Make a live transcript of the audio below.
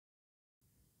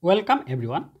Welcome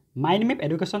everyone. My name is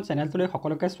Education Channel to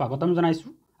সকলোকে স্বাগতম জনাইছো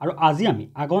আৰু আজি আমি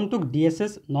আগন্তুক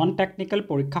DHS নন টেকনিক্যাল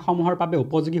পৰীক্ষা সমূহৰ বাবে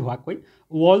উপযোগী হোৱাকৈ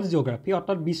World Geography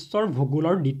অৰ্থাৎ বিশ্বৰ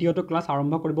ভূগোলৰ দ্বিতীয়টো ক্লাস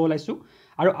আৰম্ভ কৰিব ওলাইছো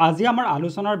আৰু আজি আমাৰ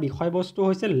আলোচনাৰ বিষয়বস্তু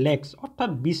হৈছে লেকস অৰ্থাৎ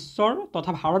বিশ্বৰ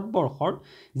তথা ভাৰতবৰ্ষৰ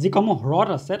যিসমূহ হ্ৰদ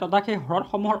আছে তথা সেই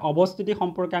হ্ৰদসমূহৰ অৱস্থিতি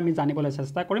সম্পৰ্কে আমি জানিবলৈ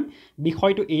চেষ্টা কৰিম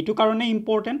বিষয়টো এইটো কাৰণে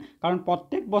ইম্পৰ্টেন্ট কাৰণ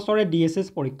প্ৰত্যেক বছৰে DHS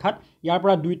পৰীক্ষাত ইয়াৰ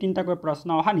পৰা 2-3টাকৈ প্ৰশ্ন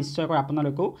অহা নিশ্চয়কৈ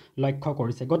আপোনালোকেও লক্ষ্য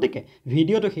কৰিছে গতিকে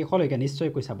ভিডিওটো শেষলৈকে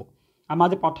নিশ্চয়কৈ চাব আমাৰ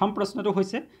প্ৰথম প্ৰশ্নটো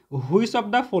হৈছে which of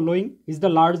the following is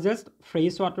the largest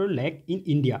freshwater lake in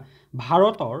India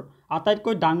ভাৰতৰ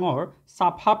আটাইতকৈ ডাঙৰ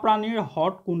সাফা প্ৰাণীৰ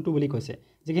হ্ৰদ কোনটো বুলি কৈছে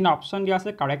যিখিনি অপচন দিয়া আছে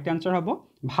কাৰেক্ট আনসাৰ হ'ব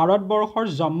ভাৰতবৰ্ষৰ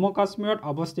জম্মু কাশ্মীৰত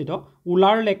অৱস্থিত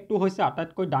উলাৰ লেকটো হৈছে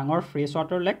আটাইতকৈ ডাঙৰ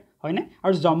ফ্ৰেছৱাটাৰ লেক হয়নে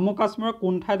আৰু জম্মু কাশ্মীৰৰ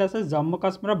কোন ঠাইত আছে জম্মু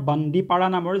কাশ্মীৰৰ বন্দিপাৰা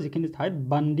নামৰ যিখিনি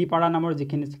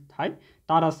ঠাই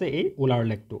তাত আছে এই Wular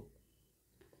লেকটো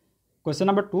question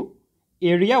number 2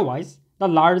 area wise the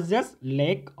largest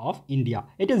lake of India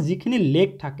এটা যিখিনি লেক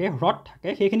থাকে হ্ৰদ থাকে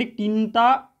সেইখিনি তিনটা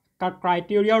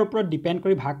ক্ৰাইটেৰিয়াৰ ওপৰত ডিপেন্ড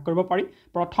কৰি ভাগ কৰিব পাৰি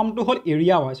প্ৰথমটো হল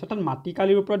এৰিয়া ওয়াইজ অৰ্থাৎ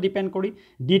মাটিকালিৰ ওপৰত ডিপেন্ড কৰি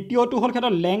দ্বিতীয়টো হল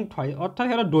হেতৰ লেংথ হয় অৰ্থাৎ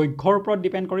হেতৰ দৈৰ্ঘ্যৰ ওপৰত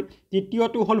ডিপেন্ড কৰি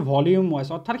তৃতীয়টো হল ভলিউম ওয়াইজ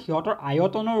অৰ্থাৎ হেতৰ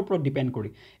আয়তনৰ ওপৰত ডিপেন্ড কৰি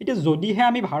এটা যদিহে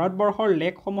আমি ভাৰতবৰ্ষৰ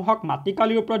লেকসমূহক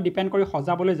মাটিকালিৰ ওপৰত ডিপেন্ড কৰি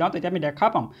সজাবলৈ যাওঁ তেতিয়া আমি দেখা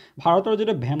পাম ভাৰতৰ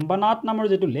যেটো ভেম্বনাথ নামৰ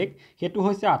যেটো লেক হেতু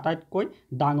হৈছে আটাইতকৈ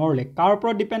ডাঙৰ লেক কাৰ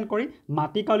ওপৰত ডিপেন্ড কৰি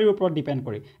মাটিকালিৰ ওপৰত ডিপেন্ড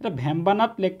কৰি এটা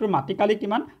ভেম্বনাথ লেকটোৰ মাটিকালি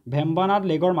কিমান ভেম্বনাথ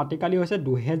লেকৰ মাটিকালি হৈছে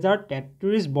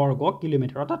 2033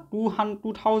 কিলোমিটাৰ অৰ্থাৎ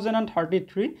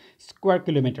 2033 স্কয়াৰ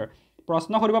কিলোমিটাৰ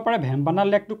প্ৰশ্ন কৰিব পাৰে ভেম্বনাথ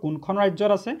লেকটো কোনখন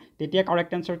ৰাজ্যত আছে তেতিয়া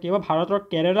কাৰেক্ট আনসাৰ কি হ'ব ভাৰতৰ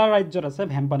কেৰালা ৰাজ্যত আছে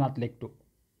ভেম্বনাথ লেকটো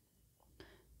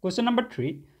question number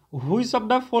 3 which of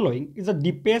the following is the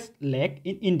deepest lake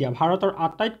in India ভাৰতৰ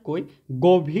আটাইতকৈ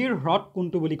গভীৰ হ্ৰদ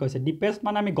কোনটো বুলি কৈছে deepest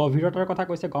মানে আমি গভীৰতাৰ কথা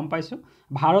কৈছে গম পাইছো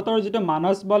ভাৰতৰ যেটো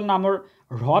মানসবল নামৰ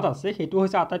হ্ৰদ আছে হেতু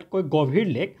হৈছে আটাইতকৈ গভীৰ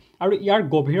লেক আৰু ইয়াৰ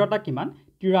গভীৰতা কিমান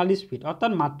 43 ফিট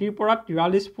অৰ্থাৎ মাটিৰ পৰা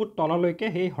 43 ফুট তললৈকে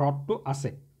এই হ্ৰদটো আছে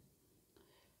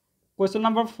question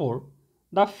number 4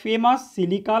 The famous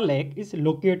Chilika lake is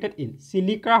located in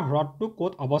Chilika হ্ৰদটো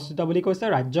ক'ত অৱস্থিত বুলি কৈছে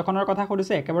ৰাজ্যখনৰ কথা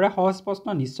কৈছে একেবাৰে সহজ প্ৰশ্ন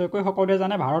নিশ্চয়কৈ সকলোৱে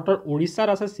জানে ভাৰতৰ ওড়িশাত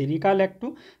আছে Chilika লেকটো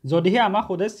যদিহে আমাৰ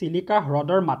খুদে Chilika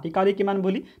হ্ৰদৰ মাটিকালি কিমান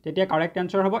বুলি তেতিয়া কাৰেক্ট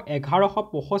আনসাৰ হ'ব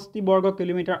 1165 বৰ্গ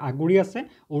কিলোমিটাৰ আগুৰি আছে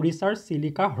ওড়িশাৰ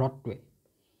Chilika হ্ৰদটোৱে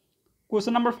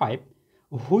question number 5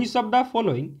 Which of the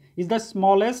following is the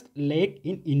smallest lake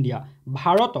in India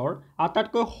ভাৰতৰ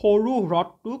আটাইতকৈ সৰু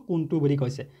হ্ৰদটো কোনটো বুলি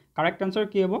কৈছে কাৰেক্ট আনসাৰ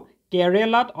কি হ'ব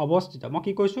কেৰালাত অৱস্থিত মই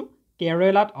কি কৈছো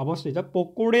কেৰালাত অৱস্থিত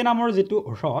পোকোডে নামৰ যেটো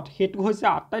হ্ৰদ হেতু হৈছে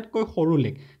আটাইতকৈ সৰু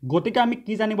লেক গতিকে আমি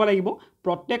কি জানিব লাগিব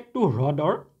প্ৰত্যেকটো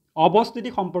হ্ৰদৰ অৱস্থিতি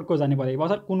সম্পৰ্ক জানিব লাগিব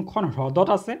অৰ্থাৎ কোনখন হ্ৰদত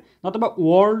আছে নতুবা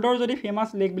ওয়াৰ্ল্ডৰ যদি ফেমাস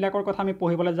লেক বিলাকৰ কথা আমি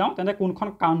পঢ়িবলৈ যাওঁ তেন্তে কোনখন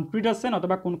কান্ট্ৰিত আছে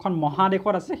নতুবা কোনখন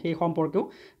মহাদেশত আছে সেই সম্পৰ্কেও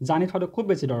জানি থোৱাটো খুব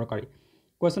বেছি দৰকাৰী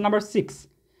Question number 6.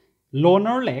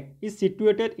 Lonar Lake is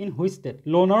situated in which state?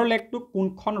 Lonar Lake to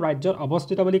কোনখন ৰাজ্যত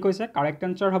অৱস্থিত বুলি কৈছে কাৰেক্ট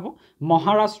আনসাৰ হ'ব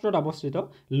মহাৰাষ্ট্ৰত অৱস্থিত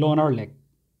Lonar Lake.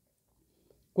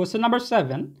 Question number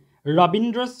 7.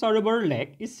 Rabindra Sarovar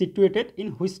Lake is situated in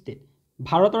which state?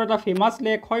 ভাৰতৰ এটা ফেমাস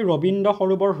লেক হয় ৰবীন্দ্ৰ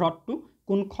সৰোবৰ হ্ৰদটো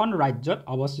কোনখন ৰাজ্যত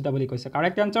অৱস্থিত বুলি কৈছে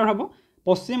কাৰেক্ট আনসাৰ হ'ব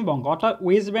পশ্চিম বংগ অৰ্থাৎ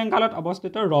ওয়েস্ট বেংগলত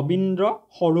অৱস্থিত ৰবীন্দ্ৰ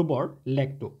সৰোবৰ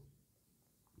লেকটো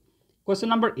Question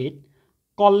number 8.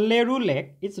 Kolleru Lake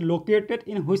is located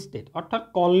in which state? অর্থাৎ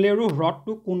কল্লেৰু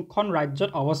হ্ৰদটো কোনখন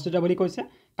ৰাজ্যত অৱস্থিত বুলি কৈছে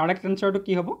কাৰেক্ট আনসাৰটো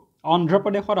কি হ'ব অন্ধ্ৰ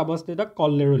প্ৰদেশত অৱস্থিত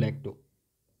কল্লেৰু লেকটো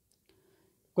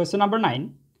Question number 9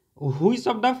 Which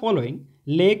of the following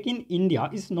lake in India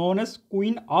is known as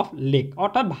Queen of Lake?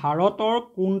 অৰ্থাৎ ভাৰতৰ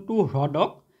কোনটো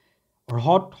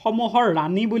হ্ৰদসমূহৰ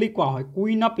ৰাণী বুলি কোৱা হয়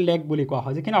কুইন অফ লেক বুলি কোৱা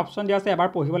হয় যিখিনি অপচন দিয়া আছে এবাৰ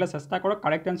পঢ়িবলৈ চেষ্টা কৰক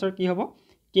কাৰেক্ট আনসাৰ কি হ'ব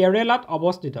কেৰালাত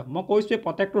অৱস্থিত মই কৈছো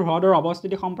প্ৰত্যেকটো হ্ৰদৰ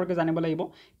অৱস্থিতি সম্পৰ্কে জানিব লাগিব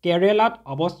কেৰালাত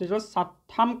অৱস্থিত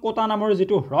সাতথামকোটা নামৰ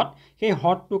যেটো হ্ৰদ সেই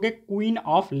হ্ৰদটোকে কুইন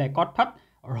অফ লেক অৰ্থাৎ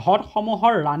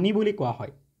হ্ৰদসমূহৰ ৰাণী বুলি কোৱা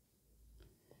হয়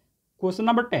Question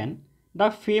number 10 The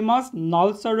famous Nal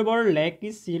Sarovar Lake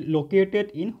is located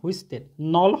in which state?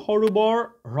 Nal Sarovar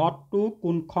হ্ৰদটো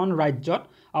কোনখন ৰাজ্যত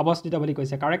অৱস্থিত বুলি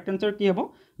কৈছে কাৰেক্ট আনসাৰ কি হ'ব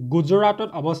গুজৰাটত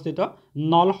অৱস্থিত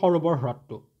Nal Sarovar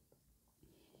হ্ৰদটো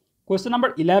Question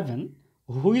number 11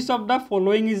 Which of the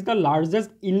following is the largest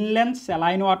inland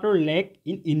saline water lake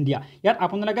in India? ইয়াত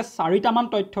আপোনালোকে 4টা মান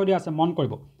তথ্য দিয়া আছে মন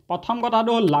কৰিব প্ৰথম কথাটো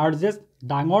হল লাৰ্জেষ্ট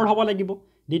ডাঙৰ হ'ব লাগিব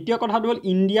দ্বিতীয় কথাটো হল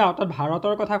ইন্ডিয়া অৰ্থাৎ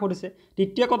ভাৰতৰ কথা কৈছে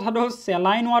তৃতীয় কথাটো হল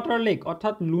saline water lake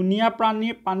অৰ্থাৎ লুনিয়া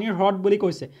পানীৰ হ্ৰদ বুলি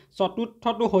কৈছে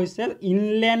চতুৰ্থটো হৈছে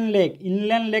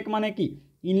inland lake মানে কি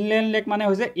inland lake মানে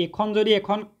হৈছে এখন যদি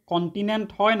এখন কন্টিনেন্ট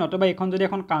হয় নতুবা এখন যদি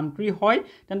এখন কান্ট্ৰি হয়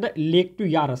তেন্তে লেকটো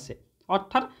ইয়াৰ আছে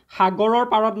অৰ্থাৎ সাগৰৰ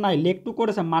পাৰত নাই লেকটো ক'ত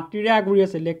আছে মাটিৰে আগুৰি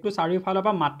আছে লেকটো চাৰিওফালৰ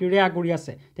পৰা মাটিৰে আগুৰি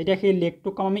আছে তেতিয়া সেই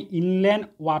লেকটোক কম আমি ইনলেণ্ড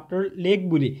ৱাটাৰ লেক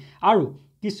বুলি আৰু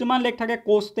কিছুমান লেক থাকে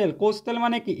কোষ্টেল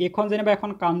মানে কি এখন যেনিবা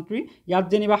এখন কান্ট্ৰি ইয়াত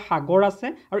যেনিবা সাগৰ আছে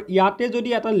আৰু ইয়াতে যদি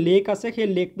এটা লেক আছে সেই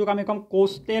লেকটোক আমি কম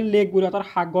কোষ্টেল লেক বুলি অৰ্থাৎ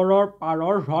সাগৰৰ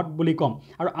পাৰৰ হ্ৰদ বুলি কম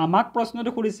আৰু আমাক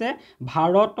প্ৰশ্নটো সুধিছে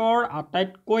ভাৰতৰ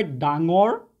আটাইতকৈ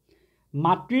ডাঙৰ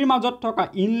মাটিৰ মাজত থকা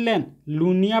ইনলেণ্ড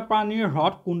লুনিয়া পানীৰ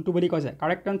হ্ৰদ কোনটো বুলি কৈছে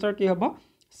কাৰেক্ট আনসাৰ কি হ'ব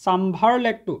সাম্ভাৰ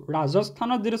লেকটো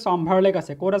ৰাজস্থানত যেটো সাম্ভাৰ লেক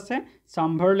আছে ক'ত আছে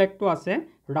সাম্ভাৰ লেকটো আছে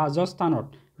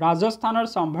ৰাজস্থানৰ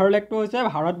সাম্ভাৰ লেকটো হৈছে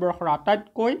ভাৰতবৰ্ষৰ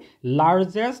আটাইতকৈ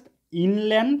largest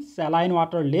inland saline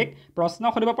water lake প্ৰশ্ন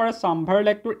সুধিব পাৰে সাম্ভাৰ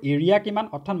লেকটোৰ এৰিয়া কিমান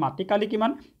অৰ্থাৎ মাটিকালি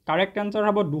কিমান কাৰেক্ট আনসাৰ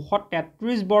হ'ব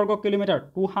 233 বৰ্গ কিলোমিটাৰ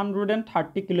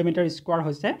 230 কিলোমিটাৰ স্কয়াৰ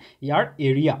হৈছে ইয়াৰ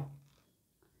area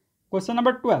Question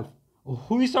number 12.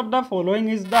 Which of the following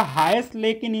is the highest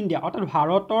lake in India? অৰ্থাৎ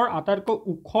ভাৰতৰ আটাইতকৈ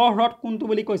ওখ হ্ৰদ কোনটো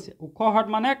বুলি কৈছে ওখ হ্ৰদ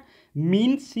মানে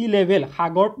মিন সি লেভেল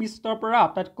সাগৰ পৃষ্ঠৰ পৰা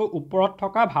আটাইতকৈ ওপৰত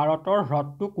থকা ভাৰতৰ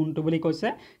হ্ৰদটো কোনটো বুলি কৈছে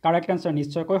কাৰেক্ট আনসাৰ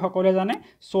নিশ্চয়কৈ সকলোৱে জানে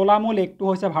সোলামু লেকটো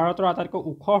হৈছে ভাৰতৰ আটাইতকৈ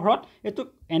ওখ হ্ৰদ এটো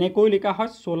এনেকৈ লিখা হয়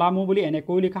সোলামু বুলি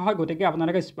এনেকৈ লিখা হয় গতিকে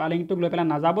আপোনালোকে স্পেলিংটো লৈ পেলাই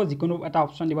নাযাব যিকোনো এটা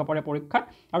অপচন দিব পাৰে পৰীক্ষাত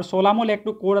আৰু সোলামু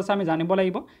লেকটো ক'ত আছে আমি জানিব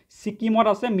লাগিব সিকিমত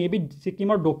আছে মেবি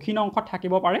সিকিমৰ দক্ষিণ অংশত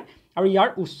থাকিব পাৰে আৰু ইয়াৰ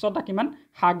উচ্চতা কিমান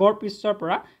সাগৰ পৃষ্ঠৰ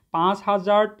পৰা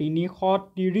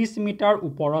 5330 মিটাৰ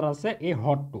ওপৰত আছে এই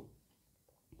হ্ৰদটো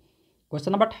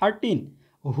Question number 13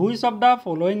 Which of the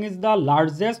following is the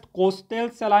largest coastal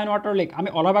saline water lake আমি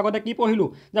অলপ আগতে কি পঢ়িলো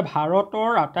যে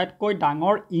ভাৰতৰ আটাইতকৈ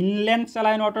ডাঙৰ ইনলেণ্ড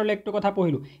saline water lake টো কথা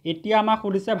পঢ়িলো এতিয়া আমাক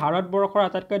সুধিছে ভাৰতবৰ্ষৰ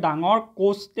আটাইতকৈ ডাঙৰ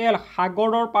কোষ্টেল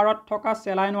সাগৰৰ পাৰত থকা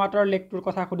saline water lake টোৰ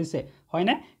কথা সুধিছে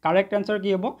হয়নে কাৰেক্ট আনসাৰ কি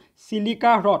হ'ব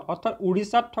চিলিকা হ্ৰদ অৰ্থাৎ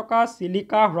উৰিষ্যাত থকা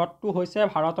চিলিকা হ্ৰদটো হৈছে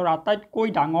ভাৰতৰ আটাইতকৈ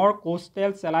ডাঙৰ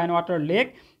কোষ্টেল saline water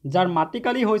lake যাৰ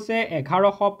মাটিকালি হৈছে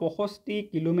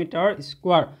 1165 কিলোমিটাৰ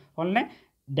স্কয়াৰ হলনে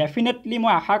Definitely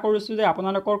মই আশা কৰিছো যে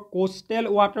আপোনালোকৰ কোষ্টেল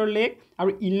ৱাটাৰ লেক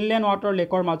আৰু ইনলেণ্ড ৱাটাৰ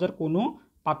লেকৰ মাজত কোনো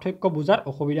পাৰ্থক্য বুজাৰ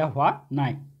অসুবিধা হোৱা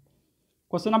নাই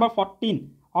Question number 14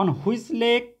 On which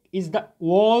lake is the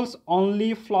world's only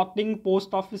floating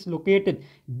post office located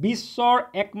বিশ্বৰ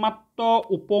একমাত্ৰ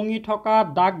উপঙি থকা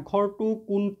ডাকঘৰটো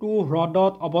কোনটো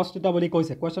হ্ৰদত অৱস্থিত বুলি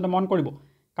কৈছে কোৱেশ্চনটো মন কৰিব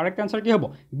Correct answer কি হ'ব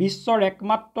বিশ্বৰ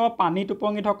একমাত্ৰ পানীত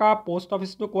উপঙি থকা পোষ্ট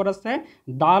অফিসটো ক'ত আছে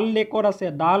ডাল লেকত আছে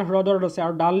ডাল হ্ৰদত আছে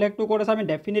আৰু ডাল লেকটো ক'ত আছে আমি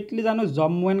ডেফিনেটলি জানো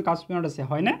জম্মু এণ্ড কাশ্মীৰত আছে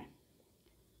হয়নে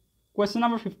Question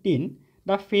number 15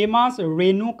 The famous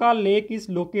Renuka lake is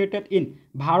located in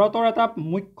ভাৰতৰ এটা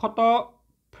মুখ্যতঃ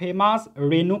ফেমাস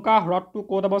ৰেণুকা হ্ৰদটো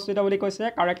ক'ত অৱস্থিত বুলি কৈছে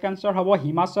কাৰেক্ট আনসাৰ হ'ব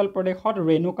হিমাচল প্ৰদেশত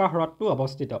ৰেণুকা হ্ৰদটো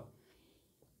অৱস্থিত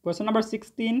Question number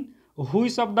 16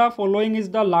 Which of the following is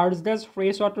the largest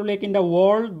freshwater lake in the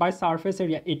world by surface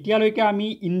area এতিয়ালৈকে আমি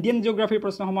ইন্ডিয়ান জিওগ্ৰাফি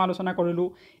প্ৰশ্নসমূহ আলোচনা কৰিলো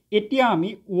এতিয়া আমি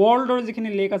ওয়াৰ্ল্ডৰ যিখিনি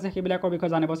লেক আছে সেইবিলাকৰ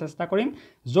বিষয়ে জানিব চেষ্টা কৰিম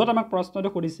য'ত আমাক প্ৰশ্নটো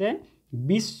সুধিছে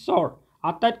বিশ্বৰ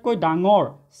আটাইতকৈ ডাঙৰ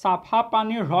সাফা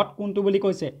পানীৰ হ্ৰদ কোনটো বুলি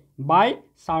কৈছে বাই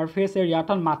সাৰফেস এৰিয়া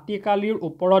অৰ্থাৎ মাটিকালিৰ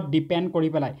ওপৰত ডিপেন্ড কৰি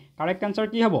পেলাই কাৰেক্ট আনসাৰ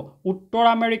কি হ'ব উত্তৰ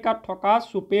আমেৰিকাত থকা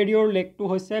সুপেৰিয়ৰ লেকটো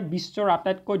হৈছে বিশ্বৰ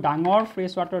আটাইতকৈ ডাঙৰ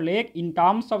fresh water lake in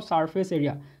terms of surface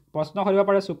area প্ৰশ্ন কৰিব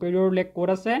পাৰে সুপেৰিয়ৰ লেক ক'ত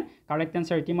আছে কাৰেক্ট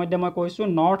আনসাৰ ইতিমধ্যে মই কৈছো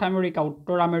নৰ্থ আমেৰিকা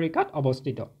উত্তৰ আমেৰিকাত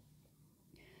অৱস্থিত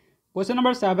Question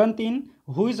number 17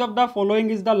 Which of the following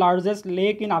is the largest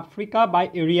lake in Africa by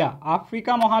area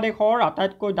Africa মহাদেশৰ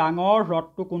আটাইতকৈ ডাঙৰ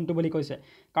হ্ৰদটো কোনটো বুলি কৈছে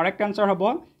কাৰেক্ট আনসাৰ হ'ব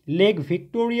Lake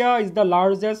Victoria is the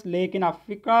largest lake in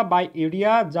Africa by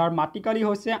area যাৰ মাটিকালি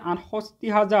হৈছে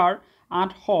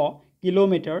 68800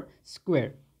 kilometre square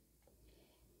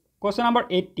Question number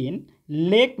 18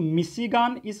 Lake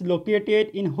Michigan is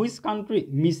located in which country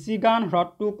Michigan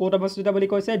হ্ৰদটো ক'ত অৱস্থিত বুলি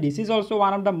কৈছে This is also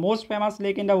one of the most famous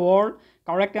lake in the world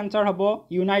Correct answer হ'ব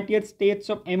United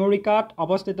States of America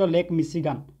অৱস্থিত Lake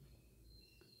Michigan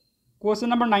Question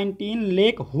number 19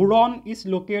 Lake Huron is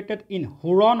located in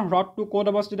Huron হ্ৰদটো ক'ত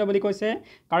অৱস্থিত বুলি কৈছে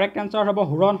Correct answer হ'ব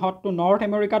Huron হ্ৰদটো নৰ্থ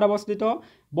আমেৰিকাত অৱস্থিত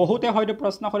বহুতে হয়তো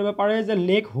প্ৰশ্ন কৰিব পাৰে যে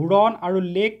Lake Huron আৰু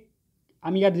Lake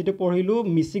আমি ইয়াত যেটো পঢ়িলো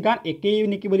মিচিগান একেই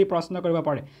নেকি বুলি প্ৰশ্ন কৰিব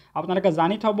পাৰে আপোনালোকে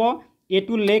জানি থব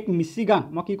এটো লেক মিচিগান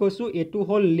মই কি কৈছো এটো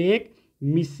হল লেক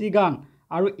মিচিগান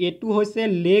আৰু এটো হৈছে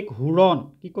লেক হুৰন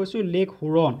কি কৈছো লেক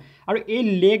হুৰন আৰু এই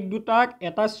লেক দুটাক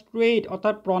এটা ষ্ট্ৰেইট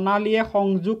অৰ্থাৎ প্ৰণালীয়ে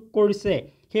সংযোগ কৰিছে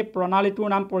সেই প্ৰণালীটোৰ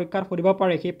নাম পৰীক্ষাত সুধিব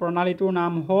পাৰে সেই প্ৰণালীটোৰ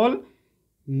নাম হল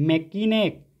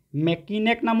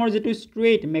মেকিনেক নামৰ যেটো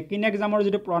ষ্ট্ৰেইট মেকিনেক নামৰ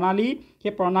যেটো প্ৰণালী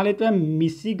সেই প্ৰণালীটোৱে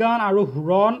মিচিগান আৰু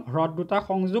হুৰন হ্ৰদ দুটা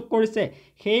সংযোগ কৰিছে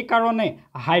সেই কাৰণে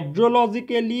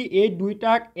হাইড্ৰলজিক্যালি এই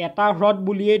দুইটাক এটা হ্ৰদ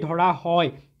বুলিয়ে ধৰা হয়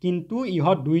কিন্তু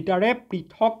ইহত দুইটাৰে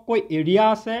পৃথককৈ এৰিয়া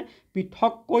আছে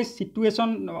পৃথককৈ সিচুৱেশ্যন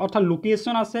অৰ্থাৎ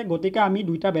লোকেশ্যন আছে গতিকে আমি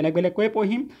দুইটা বেলেগ বেলেগকৈ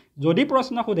পঢ়িম যদি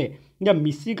প্ৰশ্ন সোধে যে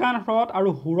মিচিগান হ্ৰদ আৰু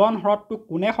হুৰণ হ্ৰদটো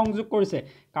কোনে সংযোগ কৰিছে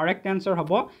কাৰেক্ট এনসাৰ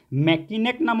হ'ব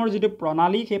মেকিনেক নামৰ যেটো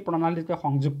প্ৰণালী সেই প্ৰণালীটো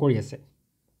সংযোগ কৰি আছে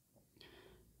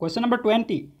Question number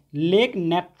 20 Lake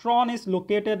Natron is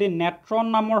located in Natron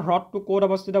নামৰ হ্ৰদটো ক'ত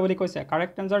অৱস্থিত বুলি কৈছে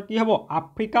কাৰেক্ট আনসাৰ কি হ'ব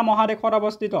আফ্ৰিকা মহাদেশত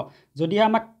অৱস্থিত যদি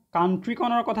আমাক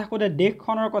কান্ট্ৰিখনৰ কথা খুদে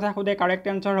দেশখনৰ কথা খুদে কাৰেক্ট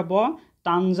আনসাৰ হ'ব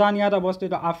তানজানিয়াত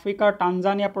অৱস্থিত আফ্ৰিকাৰ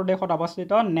তানজানিয়া প্ৰদেশত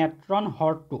অৱস্থিত Natron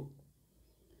হ্ৰদটো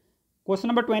Question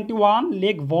number 21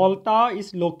 Lake Volta is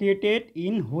located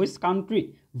in which country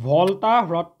Volta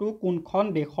হ্ৰদটো কোনখন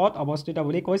দেশত অৱস্থিত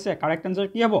বুলি কৈছে কাৰেক্ট আনসাৰ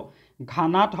কি হ'ব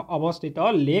ঘানাত অৱস্থিত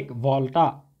lake ভল্টা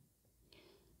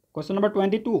Question number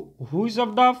 22 Which of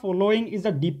the following is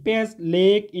the deepest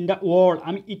lake in the world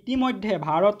আমি ইতিমধ্যে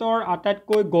ভাৰতৰ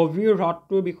আটাইতকৈ গভীৰ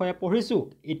হ্ৰদটোৰ বিষয়ে পঢ়িছো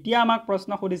এতিয়া আমাক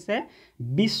প্ৰশ্ন কৰিছে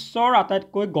বিশ্বৰ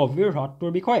আটাইতকৈ গভীৰ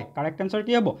হ্ৰদটোৰ বিষয়ে কাৰেক্ট আনসাৰ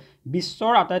কি হ'ব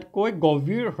বিশ্বৰ আটাইতকৈ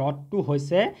গভীৰ হ্ৰদটো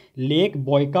হৈছে লেক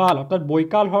বৈকাল অৰ্থাৎ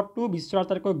বৈকাল হ্ৰদটো বিশ্বৰ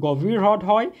আটাইতকৈ গভীৰ হ্ৰদ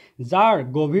হয় যাৰ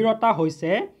গভীৰতা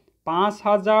হৈছে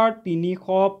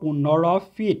 5315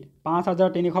 ফিট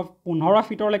 5315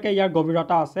 ফিটৰলৈকে ইয়াৰ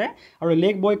গভীৰতা আছে আৰু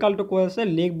লেক বৈকালটো কৈ আছে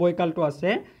লেক বৈকালটো আছে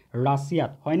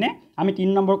ৰাছিয়াত হয়নে আমি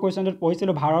 3 নম্বৰ কোৱেশ্চনটোত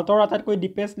পঢ়িছিলো ভাৰতৰ আটাইতকৈ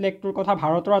ডিপেষ্ট লেকটোৰ কথা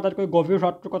ভাৰতৰ আটাইতকৈ গভীৰ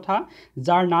হ্ৰদটোৰ কথা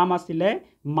যাৰ নাম আছিল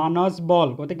মানসবল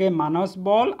গতিকে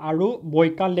মানসবল আৰু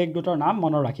বৈকাল লেক দুটাৰ নাম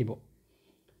মনত ৰাখিব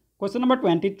Question number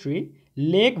 23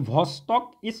 Lake Vostok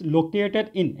is located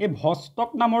in a Vostok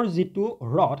নামৰ যেটো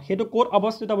হ্ৰদ হেতু ক'ত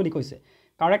অৱস্থিত বুলি কৈছে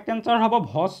কাৰেক্ট আনসাৰ হ'ব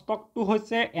ভষ্টকটো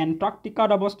হৈছে এন্টাৰ্কটিকাত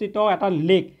অৱস্থিত এটা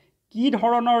লেক কি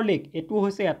ধৰণৰ লেক এটো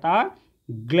হৈছে এটা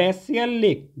গ্লেচিয়েল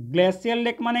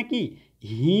লেক মানে কি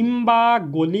হিম বা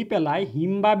গলি পেলাই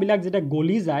হিম বা বিলাক যেটা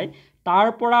গলি যায় তাৰ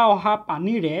পৰা অহা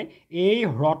পানীৰে এই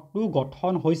হ্ৰদটো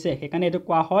গঠন হৈছে সেইকাৰণে এটো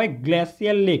কোৱা হয়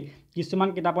গ্লেচিয়েল লেক কিছুমান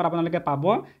কিতাপত আপোনালোকে পাব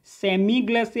সেমি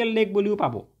গ্লেচিয়েল লেক বুলিও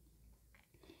পাব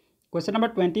Question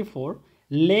number 24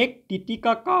 Lake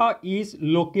Titicaca is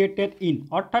located in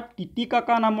অৰ্থাৎ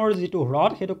টিটিকাকা নামৰ যেটো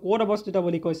হ্ৰদ হেতু ক'ত অৱস্থিত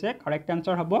বুলি কৈছে কাৰেক্ট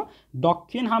আনসাৰ হ'ব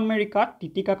দক্ষিণ আমেৰিকাত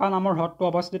টিটিকাকা নামৰ হ্ৰদটো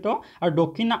অৱস্থিত আৰু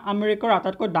দক্ষিণ আমেৰিকাৰ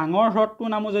আটাইতকৈ ডাঙৰ হ্ৰদটো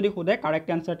নামো যদি খুদে কাৰেক্ট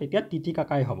আনসাৰ তেতিয়া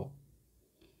টিটিকাকাই হ'ব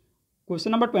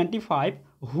Question number 25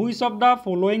 Which of the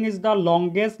following is the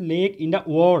longest lake in the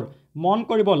world মন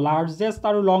কৰিব লাৰ্জেষ্ট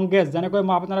আৰু লংগেষ্ট যেনেকৈ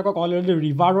মই আপোনালোকক অলৰেডি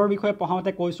ৰিভাৰৰ বিষয়ে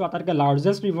পঢ়াওঁতে কৈছো আটাইতকৈ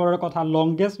লাৰ্জেষ্ট ৰিভাৰৰ কথা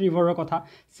লংগেষ্ট ৰিভাৰৰ কথা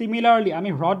সিমিলাৰলি আমি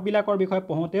হ্ৰদ বিলাকৰ বিষয়ে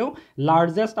পঢ়োতেও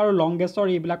লাৰ্জেষ্ট আৰু লংগেষ্টৰ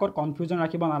এইবিলাকত কনফিউজন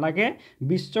ৰাখিব নালাগে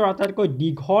বিশ্বৰ আটাইতকৈ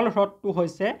দীঘল হ্ৰদটো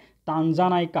হৈছে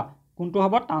তানজানাইকা কোনটো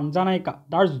হ'ব তানজানাইকা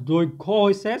তাৰ দৈৰ্ঘ্য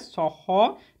হৈছে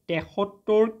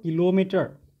 673 কিলোমিটাৰ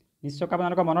নিশ্চয়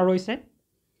আপোনালোকৰ মনত ৰৈছে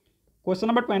Question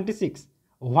number 26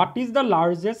 What is the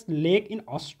largest lake in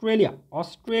Australia?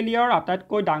 Australiaৰ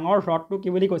আটাইতকৈ ডাঙৰ হ্ৰদটো কি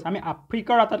বুলি কৈছে আমি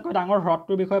আফ্ৰিকাৰ আটাইতকৈ ডাঙৰ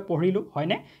হ্ৰদটোৰ বিষয়ে পঢ়িলো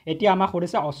হয়নে এতিয়া আমাক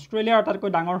কৈছে অষ্ট্ৰেলিয়াৰ আটাইতকৈ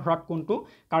ডাঙৰ হ্ৰদ কোনটো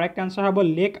কাৰেক্ট আনসাৰ হ'ব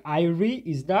lake আইৰি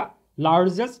is the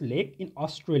largest lake in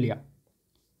Australia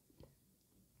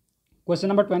Question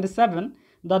number 27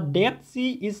 The Dead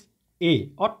Sea is a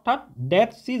অৰ্থাৎ Dead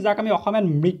Sea যাক আমি অসমীয়াত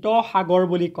মৃত সাগৰ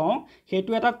বুলি কওঁ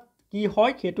হেতু এটা কি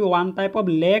হয় হেতু ওয়ান টাইপ অফ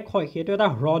লেক হয় হেতু এটা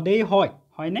হ্ৰদেই হয়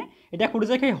হয়নে এটা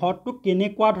খুদিছে কি হ্ৰদটো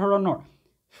কেনেকুৱা ধৰণৰ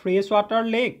ফ্ৰেছ ওয়াটাৰ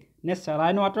লেক নে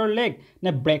সেলাইন ওয়াটাৰ লেক নে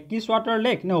ব্ৰেকিছ ওয়াটাৰ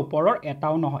লেক নে ওপৰৰ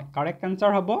এটাও নহয় কাৰেক্ট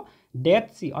আনসাৰ হ'ব ডেড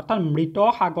সি অৰ্থাৎ মৃত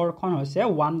সাগৰখন হৈছে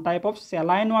one type of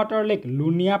saline water lake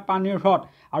লুনিয়া পানীৰ হ্ৰদ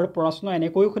আৰু প্ৰশ্ন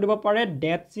এনেকৈ খুদিব পাৰে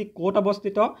ডেড সি ক'ত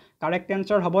অৱস্থিত কাৰেক্ট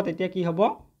আনসাৰ হ'ব তেতিয়া কি হ'ব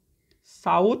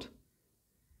সাউথ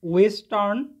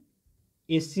ওয়েস্টাৰ্ণ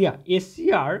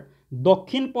এছিয়াৰ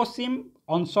দক্ষিণ পশ্চিম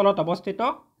অঞ্চলত অৱস্থিত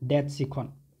ডেড সিখন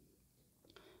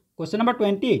Question number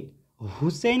 28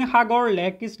 Hussein Sagar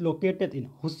Lake is located in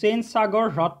Hussein Sagar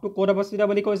হ্ৰদটো ক'ত অৱস্থিত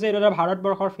বুলি কৈছে এটা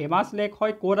ভাৰতবৰ্ষৰ ফেমাস লেক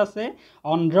হয় ক'ত আছে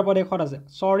অন্ধ্ৰ প্ৰদেশত আছে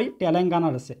সৰি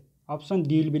তেলেঙ্গানাত আছে option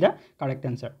D will be the correct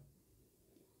answer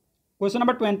Question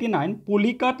number 29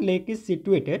 Pulicat Lake is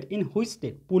situated in which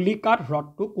state Pulicat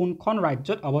হ্ৰদটো কোনখন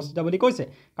ৰাজ্যত অৱস্থিত বুলি কৈছে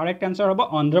correct answer হ'ব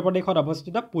অন্ধ্ৰ প্ৰদেশত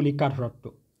অৱস্থিত Pulicat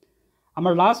হ্ৰদটো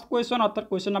Our last question অর্থাৎ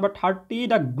question number 30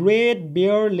 the Great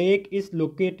Bear Lake is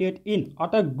located in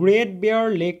অর্থাৎ Great Bear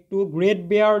Lake to Great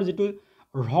Bear যেটো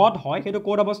হ্ৰদ হয় হেতু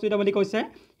ক'ত অৱস্থিত বুলি কৈছে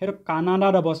হেতু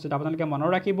কানাডাত অৱস্থিত আপোনালোকে মনত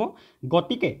ৰাখিব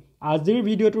গতিকে আজিৰ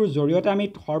ভিডিওটোৰ জৰিয়তে আমি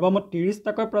সৰ্বমুঠ 30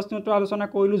 টাকৈ প্ৰশ্নটো আলোচনা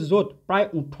কৰিলো যত প্ৰায়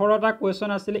 18টা কোৱেশ্চন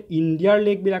আছিল ইণ্ডিয়াৰ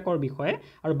লেক বিলাকৰ বিষয়ে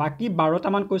আৰু বাকি 12টা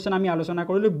মান কোৱেশ্চন আমি আলোচনা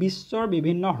কৰিলো বিশ্বৰ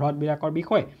বিভিন্ন হ্ৰদ বিলাকৰ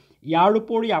বিষয়ে ইয়াৰ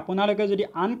উপৰি আপোনালোকে যদি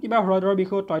আন কিবা হ্ৰদৰ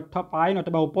বিষয়ে তথ্য পায়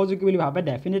নতবা উপযোগী বুলি ভাবে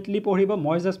ডেফিনেটলি পঢ়িব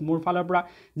মই জাস্ট মোৰ ফালৰ পৰা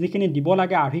যিখিনি দিব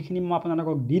লাগে আৰ্হিখিনি মই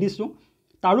আপোনালোকক দি দিছো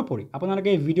তাৰোপৰি আপোনালোকে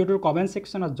এই ভিডিঅ'টোৰ কমেণ্ট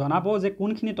ছেকশ্যনত জনাব যে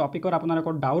কোনখিনি টপিকত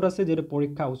আপোনালোকৰ ডাউট আছে যিহেতু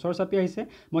পৰীক্ষা ওচৰ চাপি আহিছে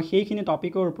মই সেইখিনি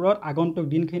টপিকৰ ওপৰত আগন্তুক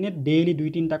দিনখিনিত ডেইলি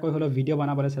 2-3টাকৈ হ'লেও ভিডিঅ'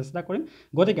 বনাবলৈ চেষ্টা কৰিম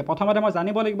গতিকে প্ৰথমতে মই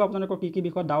জানিব লাগিব আপোনালোকৰ কি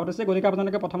বিষয়ত ডাউট আছে গতিকে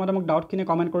আপোনালোকে প্ৰথমতে মোক ডাউটখিনি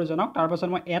কমেণ্ট কৰি জনাওক তাৰপাছত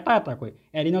মই এটাকৈ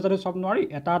এদিনত যদি চব নোৱাৰি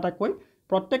এটাকৈ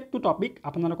প্ৰত্যেকটো টপিক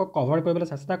আপোনালোকক কভাৰ কৰিবলৈ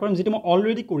চেষ্টা কৰিম যিটো মই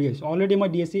অলৰেডি কৰি আছোঁ অলৰেডি মই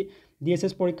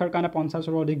DHS পৰীক্ষাৰ কাৰণে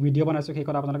 50ৰো অধিক ভিডিঅ' বনাইছোঁ সেই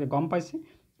কথা আপোনালোকে গম পাইছে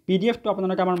PDF টো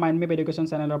আপোনালোকে আমাৰ মাইণ্ড মেপ এডুকেশ্যন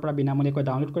চেনেলৰ পৰা বিনামূলীয়াকৈ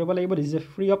ডাউনলোড কৰিব লাগিব this is a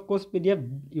free of কষ্ট PDF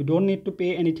U don't need to pay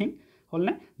anything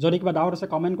হ'লনে যদি কিবা ডাউট আছে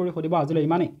কমেণ্ট কৰি সুধিব আজিলৈ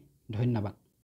ইমানেই ধন্যবাদ